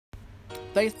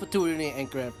Thanks for tuning in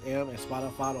Anchor FM and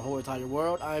Spotify, the whole entire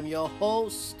world. I am your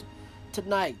host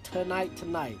tonight on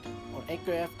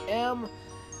Anchor FM.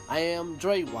 I am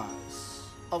Dre Wise,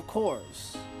 of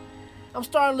course. I'm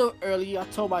starting a little early. I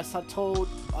told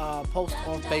post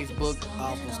on Facebook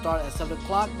I was gonna start at 7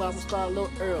 o'clock, but I'm gonna start a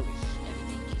little early.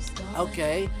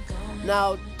 Okay.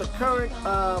 Now the current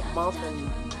month and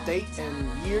date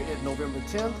and year is November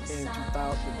 10th and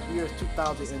the year is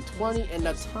 2020, and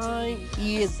the time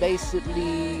is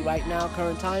basically right now.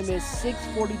 Current time is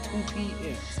 6:42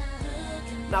 p.m.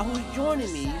 Now, who's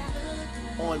joining me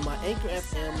on my Anchor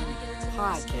FM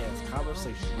podcast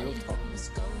conversation, Real Talk,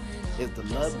 is the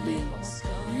lovely,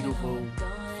 beautiful,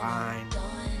 fine.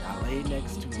 I lay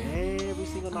next to every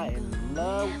single night and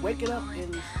love waking up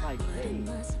and it's like, hey,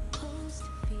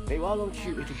 baby, why don't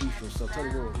you introduce yourself? Tell the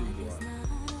world who you are.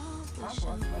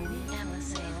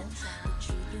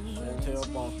 Tell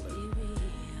Bosslady.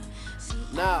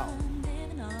 Now,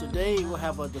 today we'll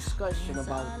have a discussion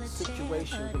about the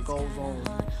situation that goes on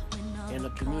in the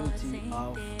community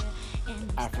of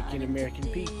African American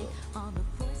people.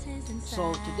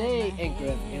 So today,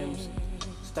 Anchor FM,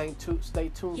 stay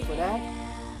tuned for that.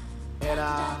 And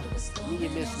me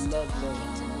and Miss Ludlow,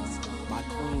 my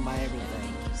queen, my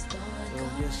everything,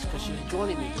 just because she's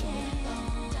joining me today.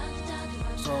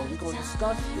 So we're going to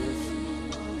discuss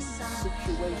this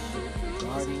situation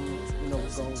regarding, what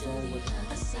goes on with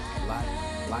black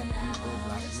people,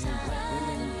 black men, black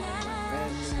women, black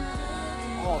families,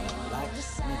 all that, black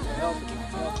mental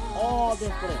health, all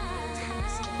that for that.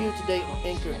 Here today on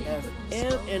Anchor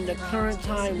FM, and the current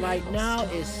time right now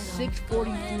is 6:42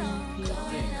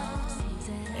 p.m.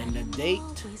 And the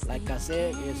date, like I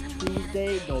said, is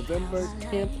Tuesday, November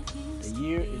 10th. The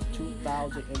year is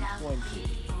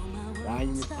 2020. I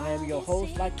am your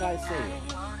host, like I said,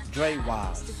 Dre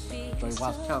Wise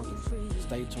County.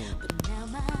 Stay tuned.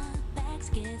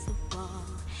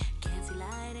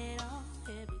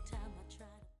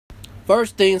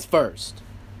 First things first,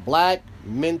 black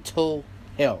mental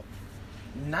health.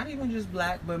 Not even just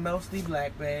black, but mostly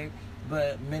black, babe.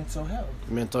 But mental health.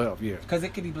 Mental health, yeah. Because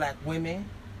it could be black women,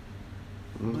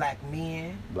 black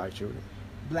men, black children,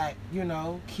 black,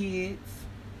 kids.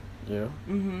 Yeah.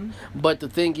 Mm-hmm. But the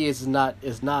thing is,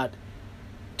 it's not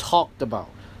talked about.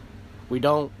 We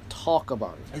don't talk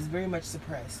about it. It's very much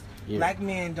suppressed. Yeah. Black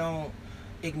men don't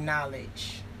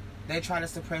acknowledge. They try to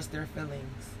suppress their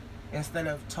feelings instead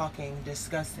of talking,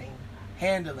 discussing,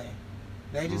 handling.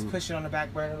 They just push it on the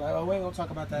back burner, like, oh, we ain't gonna talk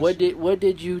about that. What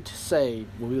did you say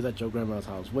when we was at your grandma's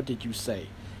house? What did you say?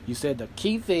 You said the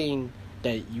key thing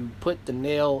that you put the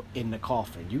nail in the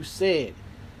coffin. You said.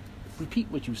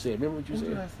 Repeat what you said. Remember what you said?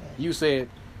 What did I say? You said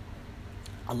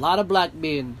a lot of black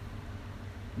men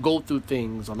go through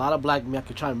things. A lot of black men, I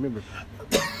can try to remember.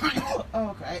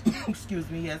 Okay. Excuse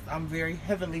me. Yes, I'm very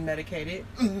heavily medicated.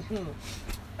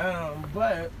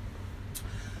 But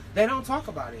they don't talk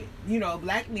about it.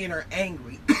 Black men are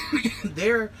angry.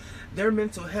 Their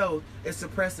mental health is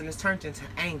suppressed and is turned into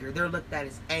anger. They're looked at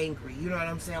as angry. You know what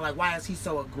I'm saying? Like, why is he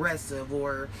so aggressive?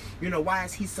 Or, why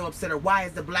is he so upset? Or why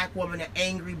is the black woman an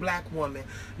angry black woman?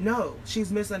 No, she's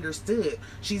misunderstood.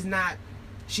 She's not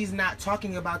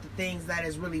talking about the things that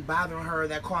is really bothering her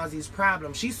that cause these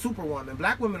problems. She's superwoman.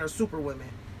 Black women are superwomen.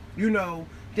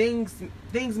 Things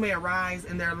may arise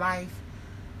in their life,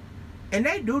 and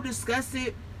they do discuss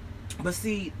it, but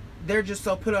see, they're just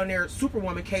so put on their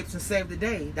superwoman capes and save the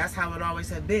day. That's how it always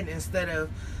had been, instead of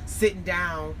sitting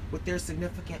down with their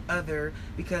significant other,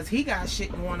 because he got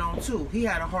shit going on too. He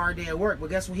had a hard day at work, but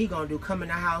guess what he gonna do? Come in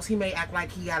the house, he may act like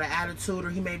he got an attitude,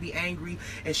 or he may be angry,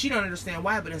 and she don't understand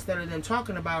why, but instead of them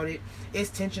talking about it,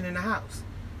 it's tension in the house.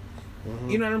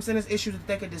 You know what I'm saying? It's issues that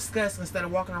they could discuss instead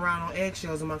of walking around on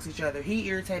eggshells amongst each other. He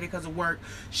irritated because of work.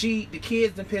 The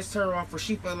kids done pissed her off, or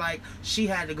she felt like she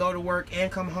had to go to work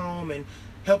and come home and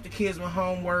help the kids with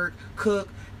homework, cook,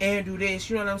 and do this.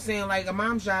 You know what I'm saying? Like, a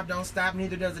mom's job don't stop,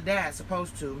 neither does a dad,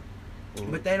 supposed to.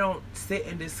 But they don't sit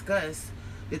and discuss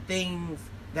the things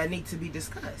that need to be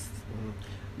discussed.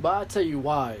 But I'll tell you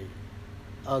why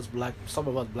some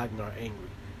of us black men are angry.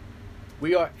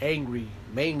 We are angry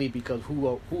mainly because who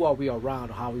are we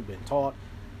around, or how we've been taught,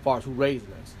 as far as who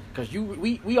raising us. Because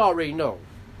we already know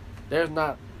there's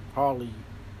not hardly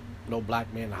no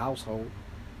black man in the household.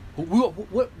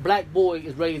 What black boy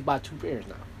is raised by two parents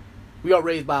now? We are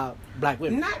raised by black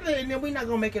women. And then we're not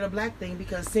gonna make it a black thing,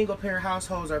 because single parent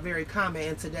households are very common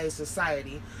in today's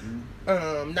society.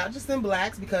 Not just in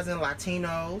blacks, because in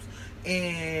Latinos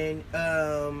and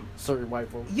certain white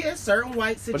folks. Yes, certain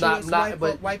white situations,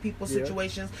 white people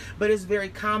situations. But it's very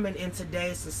common in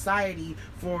today's society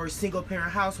for single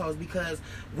parent households, because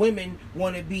women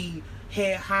want to be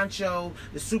head honcho,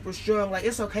 the super strong. Like,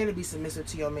 it's okay to be submissive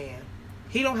to your man.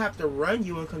 He don't have to run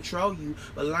you and control you,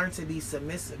 but learn to be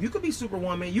submissive. You could be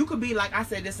superwoman. You could be, like I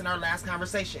said this in our last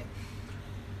conversation.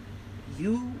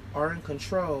 You are in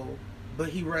control, but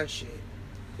he runs shit.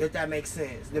 If that makes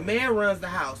sense. The man runs the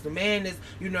house. The man is,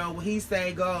 what he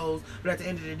say goes. But at the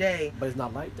end of the day... But it's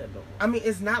not like that, though. I mean,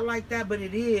 it's not like that, but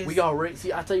it is. We already...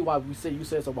 See, I tell you why you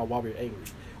said something about why we're angry.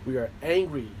 We are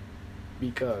angry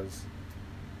because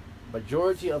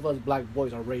majority of us black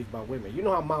boys are raised by women. You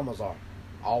know how mamas are.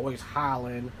 Always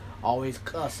hollering, always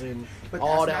cussing, but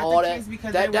all that.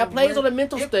 That plays on the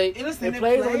mental state. It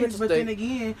plays on the mental state. But then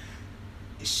again,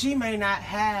 she may not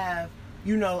have...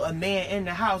 a man in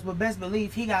the house, but best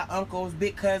believe he got uncles,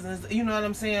 big cousins, you know what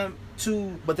I'm saying,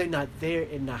 But they're not there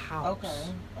in the house.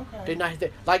 Okay. They're not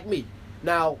there. Like me.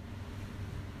 Now...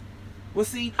 Well,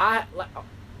 see,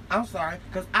 I'm sorry,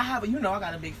 because I have, I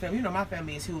got a big family. My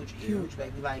family is huge,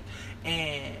 baby. Like,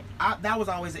 and that was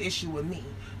always an issue with me.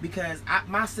 Because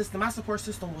my support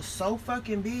system was so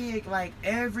fucking big. Like,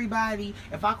 everybody,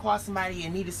 if I call somebody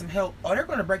and needed some help, they're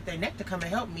going to break their neck to come and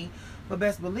help me. But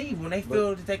best believe, when they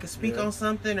feel that they can speak on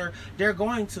something, or they're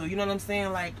going to, you know what I'm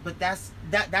saying? Like, but that's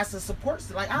a support.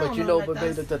 Like, I don't know. But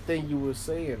the thing you were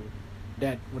saying,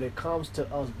 that when it comes to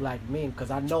us black men, because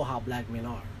I know how black men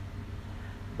are.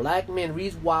 Black men,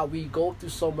 reason why we go through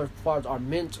so much as far as our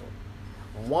mental.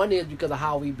 One is because of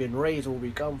how we've been raised, where we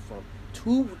come from.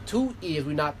 Two is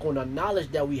we're not going to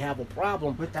acknowledge that we have a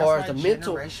problem as far as the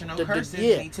mental. Curses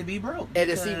need to be broke. And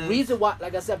the reason why,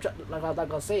 like I said, like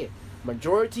I said,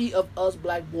 majority of us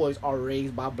black boys are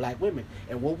raised by black women,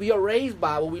 and what we are raised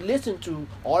by, what we listen to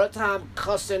all the time,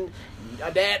 cussing,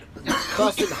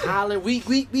 cussing, hollering, we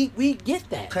get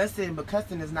that. But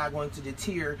cussing is not going to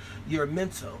deter your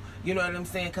mental. You know what I'm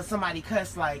saying? Because somebody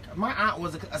cussed, like, my aunt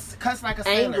was a cuss like a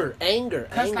sailor. Anger.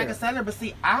 Cuss like a sailor. But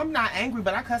see, I'm not angry,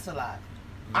 but I cuss a lot.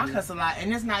 I cuss a lot,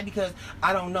 and it's not because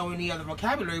I don't know any other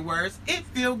vocabulary words. It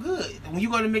feel good. When you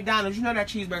go to McDonald's, you know that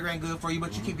cheeseburger ain't good for you,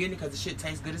 but you keep getting it because the shit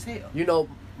tastes good as hell.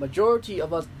 Majority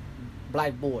of us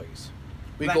black boys,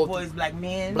 black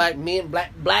men, black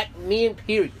men,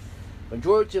 period.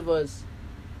 Majority of us,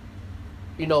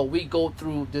 we go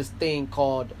through this thing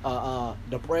called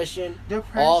depression.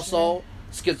 Also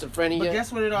schizophrenia. But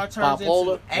guess what it all turns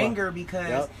bipolar, into? Anger,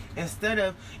 because instead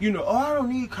of, I don't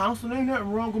need counseling, ain't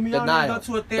nothing wrong with me. I don't need to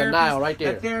go to a therapist. Denial right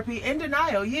there. Therapy and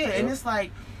denial, yeah. Yep. And it's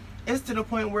like, it's to the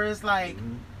point where it's like,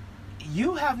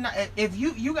 you have not, if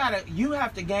you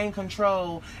have to gain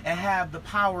control and have the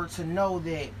power to know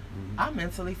that I'm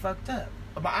mentally fucked up.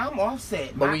 But I'm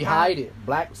offset. But we hide it.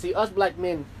 Us black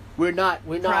men, we're not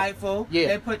prideful. Yeah.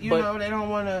 They put, they don't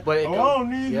want to. I don't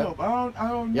need help. I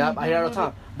don't need help. I hear it all the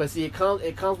time. But see, it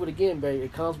comes with again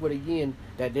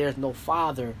that there's no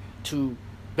father to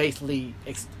basically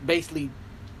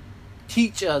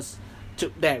teach us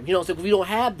to that. So we don't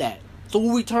have that. So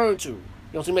who we turn to?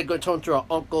 So we may go turn to our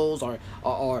uncles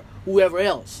or whoever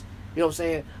else. You know what I'm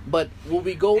saying? But when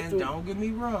we go through, and don't get me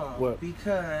wrong,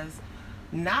 because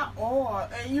not all,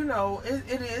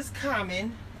 it is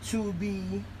common to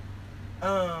be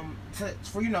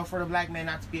for the black man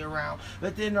not to be around,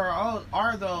 but then there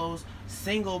are those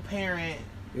single parent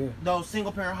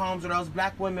homes, or those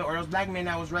black women or those black men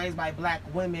that was raised by black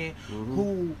women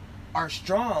who are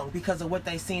strong because of what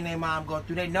they seen their mom go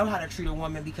through. They know how to treat a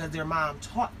woman because their mom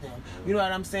taught them. You know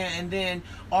what I'm saying? And then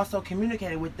also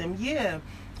communicated with them.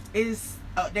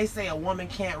 They say a woman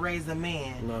can't raise a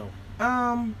man. No.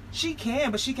 She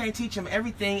can, but she can't teach him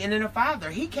everything. And then a father,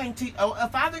 he can't teach. A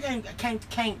father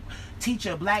can't teach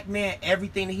a black man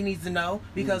everything that he needs to know.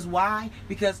 Because why?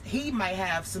 Because he might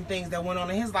have some things that went on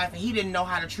in his life, and he didn't know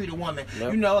how to treat a woman.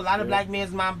 Yep. A lot of black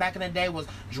men's mom back in the day was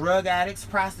drug addicts,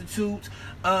 prostitutes,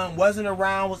 wasn't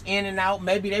around, was in and out.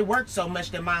 Maybe they worked so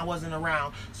much that mine wasn't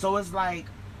around. So it's like,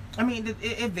 I mean,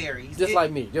 it varies. Just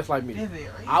like me. It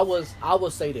varies. I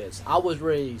would say this. I was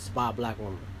raised by a black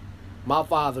woman. My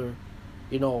father,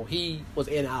 he was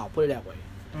in and out, put it that way.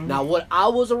 Now, what I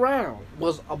was around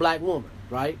was a black woman,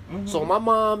 right? So my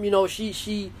mom,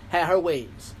 she had her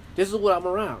ways. This is what I'm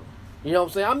around. You know what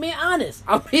I'm saying? I'm being honest.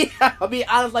 I'm being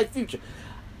honest like Future.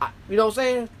 You know what I'm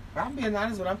saying? I'm being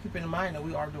honest, but I'm keeping in mind that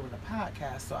we are doing a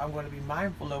podcast, so I'm going to be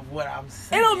mindful of what I'm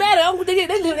saying. It don't matter.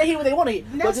 They hear what they want to hear.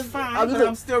 That's fine, but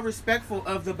I'm still respectful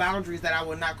of the boundaries that I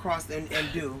will not cross and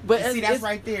do. But see, that's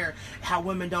right there, how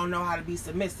women don't know how to be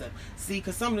submissive. See,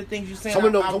 because some of the things you say, some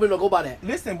women don't go by that.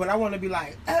 Listen, but I want to be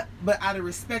like, but out of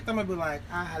respect, I'm going to be like,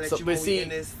 I'll let you move in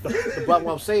this. But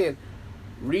what I'm saying,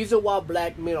 reason why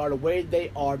black men are the way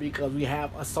they are, because we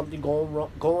have something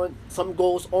something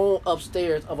goes on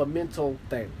upstairs of a mental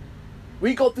thing.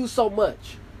 We go through so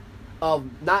much. of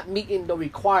not meeting the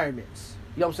requirements.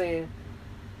 You know what I'm saying?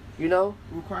 You know?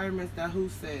 Requirements that who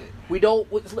said? We don't,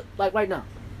 like right now.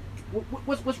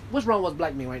 What's wrong with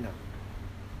black men right now?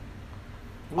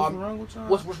 What's wrong with y'all?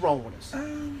 What's wrong with us?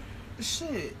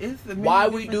 Shit. It's the why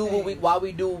we do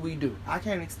what we do. I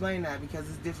can't explain that because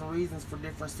it's different reasons for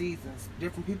different seasons.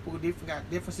 Different people,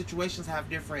 different situations have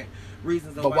different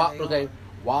reasons. But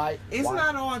why? It's why?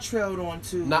 not all trailed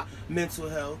onto mental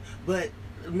health, but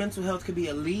mental health could be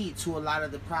a lead to a lot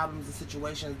of the problems and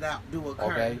situations that do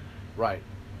occur. Okay, right.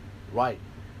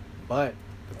 But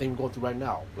the thing we're going through right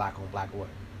now, black on black what?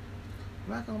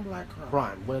 Black on black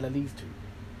crime. What it leads to?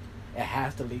 It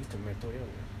has to lead to mental illness.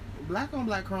 Black on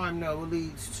black crime, no, it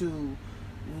leads to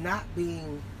not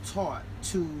being taught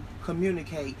to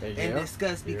communicate and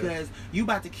discuss because you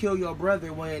about to kill your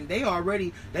brother when they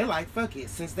like, fuck it.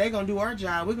 Since they gonna do our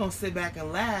job, we're gonna sit back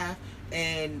and laugh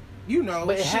and, you know,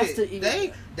 but it has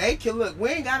to, they can look. We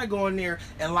ain't gotta go in there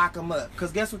and lock them up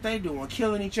because guess what they doing?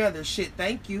 Killing each other. Shit,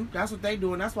 thank you. That's what they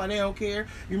doing. That's why they don't care.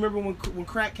 You remember when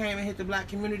crack came and hit the black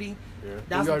community? Yeah.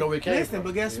 That's where it came listen, from.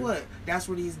 but guess what? That's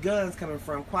where these guns coming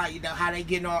from. Quiet, you know how they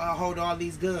getting a hold of all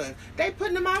these guns? They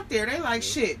putting them out there. They like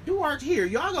shit. Do art here.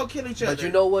 Y'all go kill each other. But you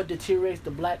know what deteriorates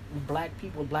the black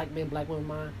people, black men, black women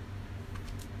mind?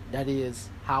 That is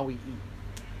how we eat.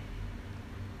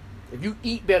 If you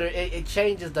eat better, it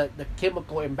changes the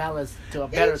chemical imbalance to a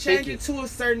better thinking. It changes to a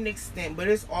certain extent, but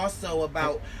it's also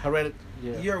about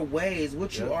your ways,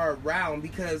 what you are around.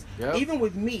 Because even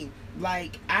with me,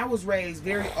 like, I was raised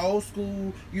very old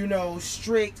school, you know,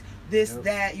 strict,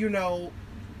 that, you know,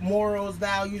 morals,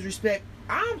 values, respect.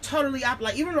 I'm totally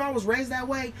like, even though I was raised that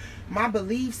way, my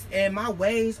beliefs and my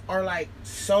ways are like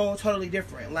so totally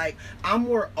different. Like, I'm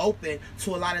more open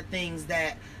to a lot of things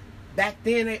that back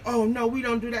then, oh no, we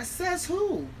don't do that. Says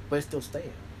who? But it's still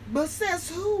staying. But says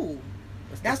who?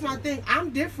 That's my thing.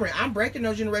 I'm different. I'm breaking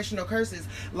those generational curses.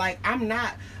 Like, I'm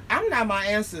not my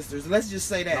ancestors. Let's just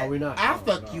say that. No, we're not. I'll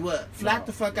fuck you up. Flat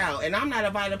the fuck out. And I'm not a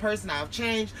violent person. I've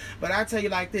changed. But I tell you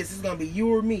like this, it's going to be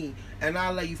you or me. And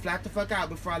I'll let you flat the fuck out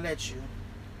before I let you.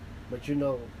 But you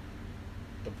know,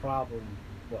 the problem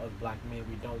with us black men,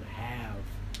 we don't have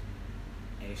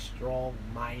a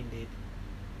strong-minded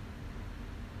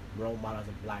role model as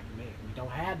a black man. We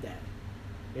don't have that.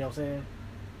 You know what I'm saying?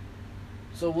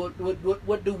 So what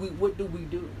do we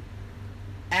do?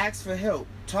 Ask for help.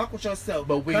 Talk with yourself.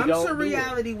 But we come don't to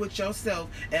reality with yourself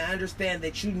and understand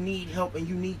that you need help and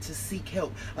you need to seek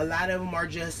help. A lot of them are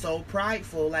just so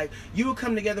prideful. Like, you will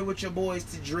come together with your boys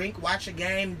to drink, watch a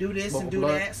game, do this and do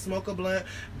that, smoke a blunt,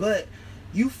 but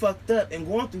you fucked up and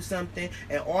going through something,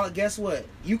 and guess what?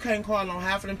 You can't call on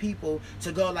half of them people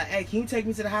to go like, hey, can you take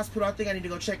me to the hospital? I think I need to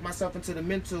go check myself into the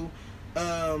mental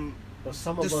but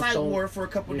some of the us psych don't, ward for a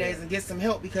couple days and get some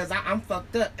help because I'm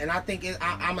fucked up, and I think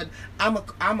I'm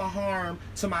a harm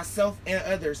to myself and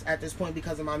others at this point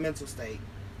because of my mental state.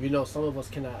 You know, some of us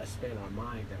cannot expand our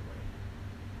mind that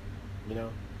way. You know.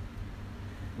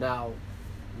 Now,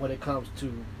 when it comes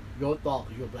to your thought,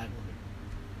 you're a black woman.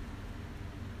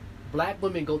 Black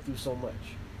women go through so much.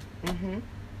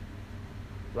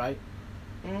 Right?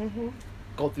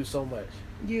 Go through so much.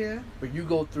 Yeah. But you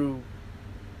go through.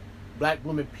 Black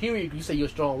woman, period. You say you're a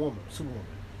strong woman, superwoman.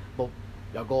 But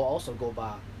y'all also go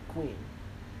by queen.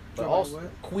 But also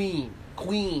what?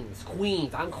 Queens.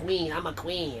 I'm queen. I'm a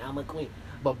queen.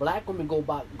 But black women go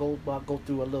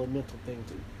through a little mental thing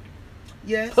too.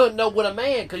 Yes. Putting up with a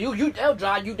man, cause they'll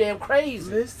drive you damn crazy.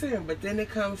 Listen, but then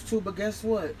it comes to, but guess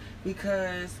what?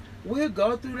 Because we'll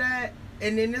go through that,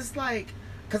 and then it's like,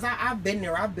 cause I've been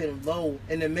there. I've been low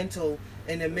in the mental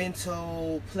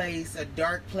place, a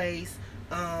dark place.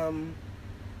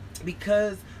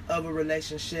 Because of a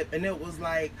relationship, and it was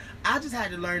like I just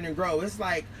had to learn and grow. It's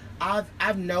like I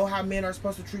know how men are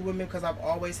supposed to treat women because I've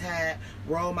always had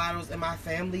role models in my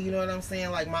family, you know what I'm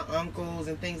saying, like my uncles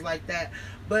and things like that.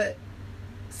 But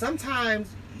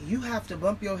sometimes you have to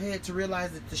bump your head to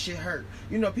realize that the shit hurt.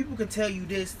 You know, people can tell you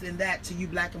this and that to you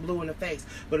black and blue in the face,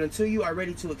 but until you are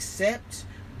ready to accept,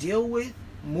 deal with,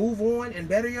 move on, and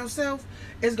better yourself,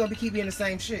 it's gonna keep being the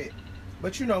same shit.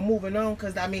 But, you know, moving on,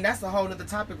 because, I mean, that's a whole other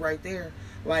topic right there.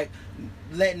 Like,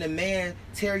 letting a man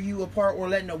tear you apart or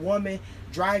letting a woman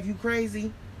drive you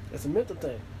crazy. It's a mental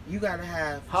thing. You got to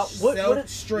have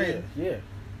self-strength.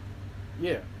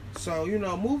 Yeah. So, you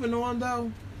know, moving on,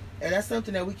 though, and that's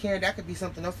something that could be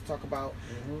something else to talk about,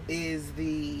 is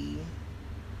the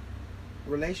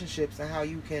relationships and how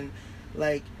you can,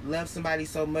 like, love somebody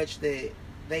so much that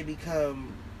they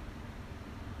become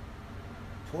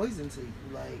poison to you.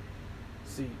 Like,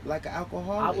 see, like an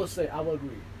alcoholic. I would agree.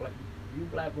 Like, you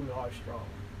black women are strong.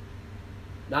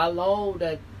 Not alone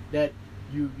that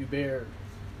you bear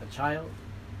a child,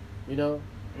 you know.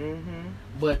 Mm-hmm.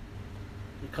 But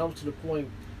it comes to the point,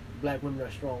 black women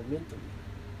are strong mentally.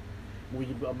 When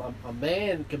a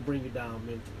man can bring you down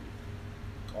mentally,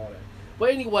 all that.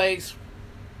 But anyways,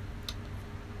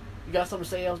 you got something to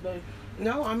say else, babe?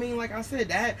 No, I mean, like I said,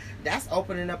 that's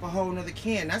opening up a whole nother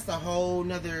can. That's a whole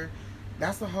nother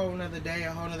day,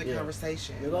 a whole nother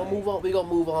conversation. We're gonna move on. We're gonna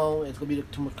move on. It's gonna be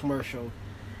the commercial.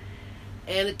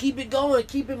 And keep it going,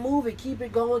 keep it moving, keep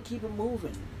it going, keep it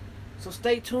moving. So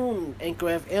stay tuned, Anchor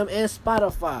FM and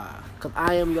Spotify, because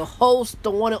I am your host,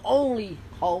 the one and only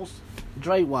host,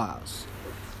 Dre Wise.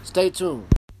 Stay tuned.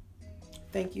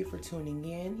 Thank you for tuning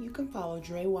in. You can follow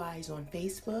Dre Wise on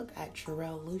Facebook at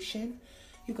Jarrell Lucian.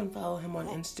 You can follow him on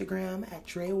Instagram at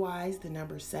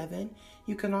DreWise7.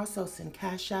 You can also send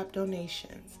Cash App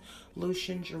donations.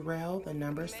 Lucian Jarrell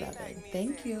 7.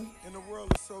 Thank you. In the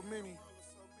world of so many,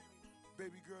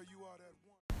 baby girl, you are that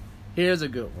one. Here's a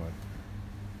good one.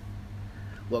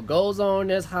 What goes on in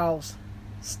this house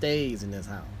stays in this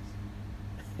house.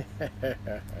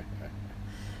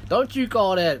 Don't you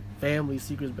call that family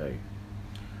secrets, babe?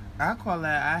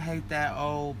 I hate that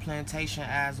old plantation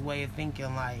ass way of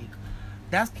thinking. Like,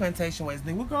 that's plantation ways.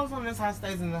 What goes on in this house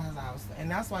stays in this house.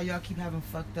 And that's why y'all keep having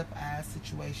fucked up ass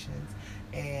situations.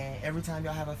 And every time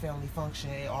y'all have a family function,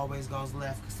 it always goes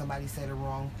left because somebody said the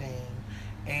wrong thing.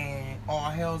 And all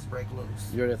hells break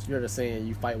loose. You're the saying,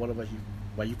 you fight one of us,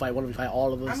 you fight one of us, you fight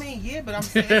all of us. I mean, yeah, but I'm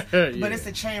saying, but it's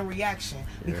a chain reaction.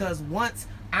 Because once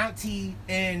auntie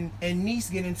and niece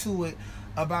get into it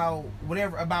about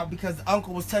because the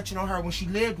uncle was touching on her when she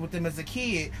lived with them as a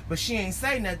kid, but she ain't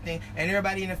say nothing, and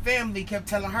everybody in the family kept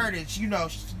telling her that, you know,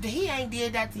 he ain't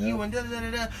did that to you, and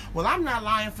da-da-da-da. Well, I'm not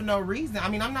lying for no reason. I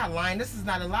mean, I'm not lying. This is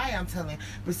not a lie I'm telling.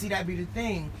 But see, that be the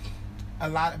thing. A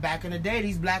lot back in the day,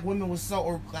 these women was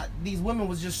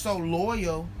just so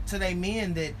loyal to their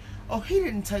men that, oh, he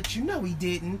didn't touch you, no, he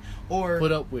didn't, or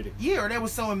put up with it. Yeah, or they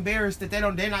was so embarrassed that they're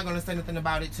not gonna say nothing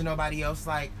about it to nobody else.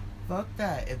 Like, fuck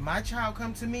that. If my child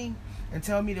come to me and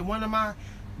tell me that one of my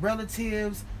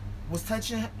relatives was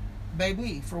touching,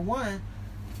 baby, for one,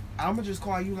 I'm gonna just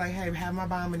call you like, hey, have my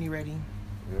bond money ready.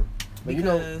 Yeah. But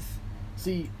because,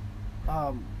 see,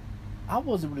 I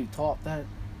wasn't really taught that,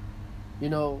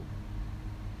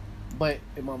 but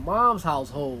in my mom's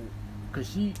household,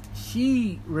 because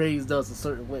she raised us a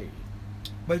certain way.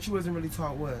 But you wasn't really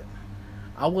taught what?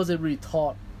 I wasn't really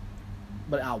taught,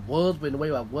 but in the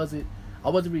way I wasn't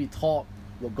really taught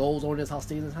what goes on in this house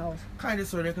stays in this house. Kind of,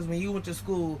 sort of, because when you went to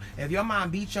school, if your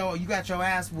mom beat you, you got your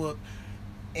ass whooped,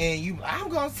 and I'm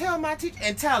gonna tell my teacher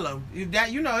and tell them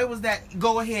that, it was that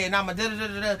go ahead and I'm a da da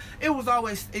da da. It was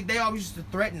always, they always used to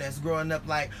threaten us growing up,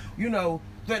 like,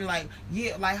 threaten, like,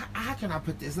 yeah, like, how can I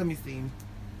put this? Let me see.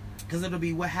 Because it'll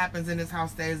be what happens in this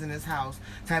house stays in this house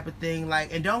type of thing.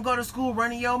 Like, and don't go to school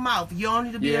running your mouth. You don't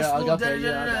need to be in school.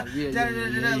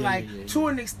 Like, to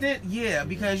an extent,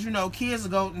 because, kids will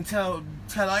go and tell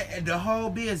the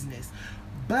whole business.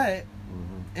 But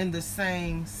in the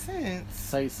same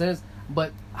sense.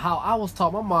 But how I was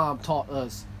taught, my mom taught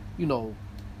us,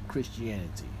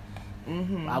 Christianity.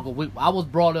 Mm-hmm. I was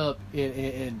brought up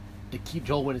in the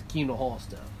Joe and the Kingdom Hall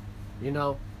stuff,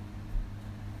 And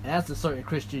that's a certain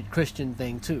Christian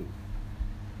thing too.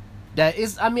 That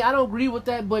is, I don't agree with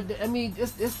that, but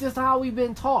it's just how we've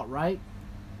been taught, right?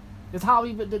 It's how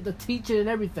we the teaching and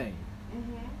everything.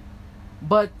 Mm-hmm.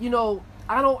 But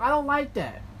I don't like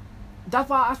that. That's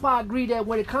why I agree that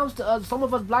when it comes to us, some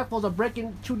of us black folks are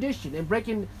breaking tradition and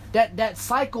breaking that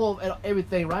cycle of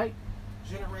everything, right?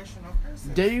 Generational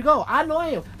curses. There you go. I know I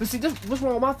am. But see, what's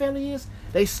wrong with my family is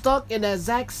they stuck in that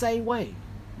exact same way.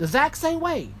 The exact same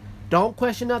way. Don't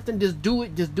question nothing. Just do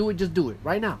it. Just do it.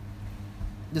 Right now.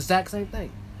 The exact same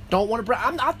thing. Don't want to break.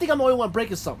 I think I'm the only one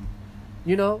breaking something.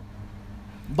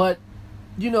 But,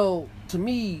 to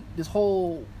me, this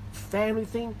whole family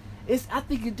thing, do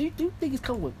you think it's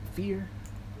come with fear?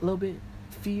 A little bit?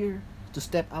 Fear to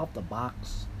step out the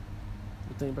box?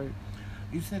 You think, baby?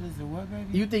 You said it's a what,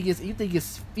 baby? You think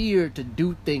it's fear to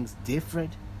do things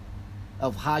different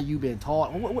of how you've been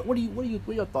taught? What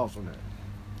are your thoughts on that?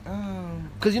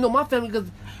 Because my family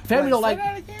don't like. Say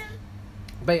that again?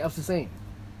 Babe, I'm just saying,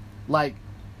 like,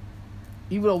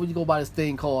 even though when you go by this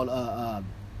thing called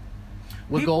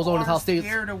what people goes on in this house stays.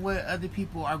 Scared of what other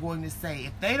people are going to say.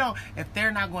 If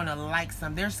they're not going to like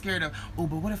something, they're scared of. Oh,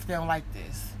 but what if they don't like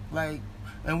this? Like,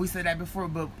 and we said that before,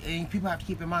 and people have to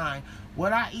keep in mind,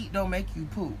 what I eat don't make you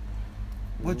poop.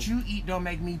 What you eat don't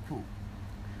make me poop.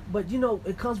 But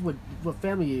it comes with what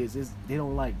family is they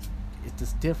don't like. It's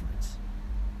this difference.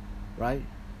 Right?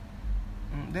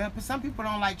 Some people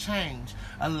don't like change.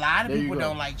 A lot of people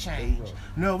don't like change.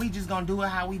 No, we just gonna do it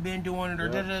how we been doing it, or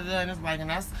da da da. And it's like, and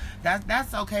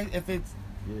that's okay if it's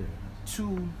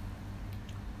to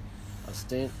a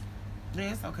extent.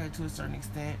 Yeah, it's okay to a certain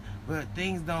extent, but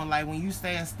things don't, like when you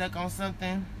staying stuck on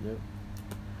something. Yep.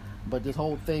 But this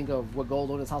whole thing of what goes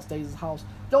on in this house stays in this house.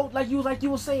 Don't like you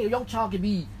were saying, your child can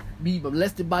be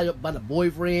molested by the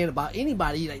boyfriend, by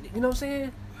anybody. Like, you know what I'm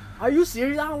saying? Are you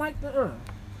serious? I don't like that.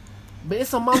 But it's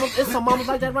some mamas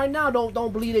like that right now.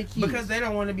 Don't believe their kids because they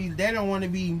don't want to be.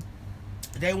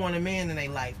 They want a man in their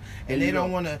life, and they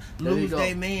don't want to lose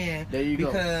their man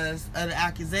because of the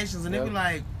accusations. And they be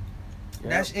like,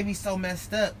 it be so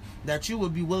messed up that you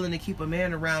would be willing to keep a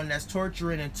man around that's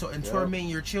torturing and tormenting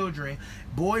your children,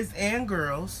 boys and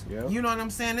girls. You know what I'm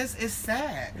saying? It's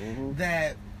sad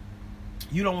that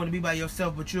you don't want to be by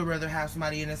yourself, but you'd rather have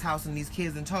somebody in this house and these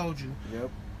kids and told you.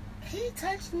 He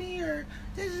touched me, or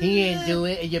he ain't do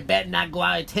it, and you better not go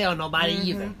out and tell nobody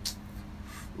either.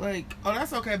 Like, oh,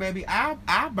 that's okay, baby.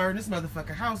 I'll burn this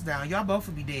motherfucking house down. Y'all both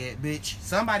will be dead, bitch.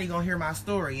 Somebody gonna hear my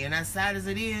story, and as sad as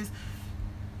it is,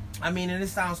 I mean, and it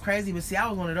sounds crazy, but see, I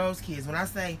was one of those kids. When I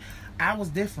say I was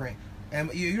different,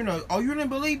 and you know, oh, you don't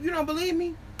believe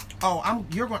me? Oh,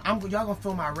 y'all gonna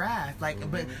feel my wrath, like,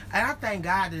 but, and I thank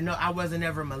God to know I wasn't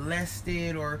ever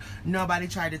molested or nobody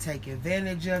tried to take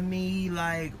advantage of me.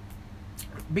 Like,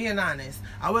 being honest,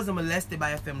 I wasn't molested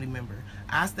by a family member.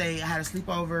 I had a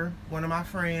sleepover. One of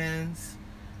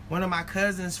my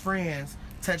cousin's friends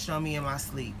touched on me in my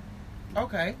sleep.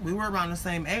 Okay, we were around the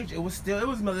same age. It was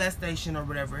molestation or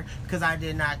whatever because I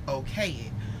did not okay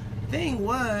it. Thing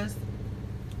was,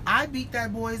 I beat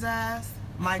that boy's ass.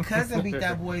 My cousin beat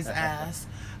that boy's ass.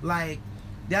 Like,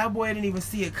 that boy didn't even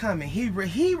see it coming. He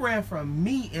ran from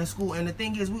me in school, and the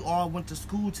thing is, we all went to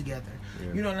school together.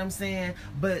 You know what I'm saying?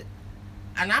 But,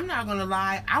 and I'm not gonna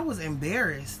lie, I was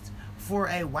embarrassed for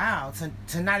a while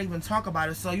to not even talk about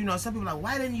it. So, you know, some people are like,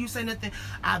 why didn't you say nothing?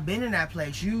 I've been in that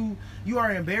place. You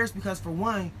are embarrassed because, for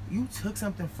one, you took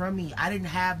something from me. I didn't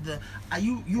have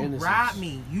you robbed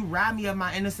me. You robbed me of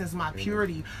my innocence, my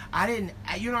purity.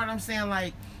 You know what I'm saying?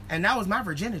 Like, and that was my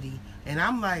virginity. And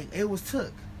I'm like, it was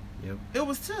took. It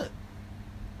was took.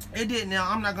 It didn't. Now,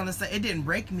 I'm not gonna say it didn't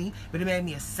break me, but it made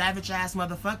me a savage ass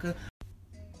motherfucker.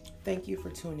 Thank you for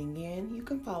tuning in. You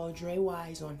can follow Dre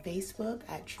Wise on Facebook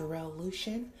at Terrell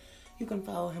Lucian. You can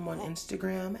follow him on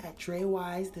Instagram at Dre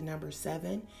Wise,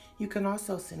 7. You can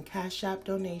also send Cash App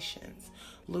donations.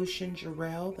 Lucian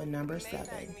Jarrell,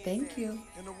 7. Thank you.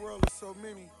 In the world, there's so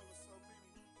many.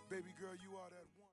 Baby girl, you are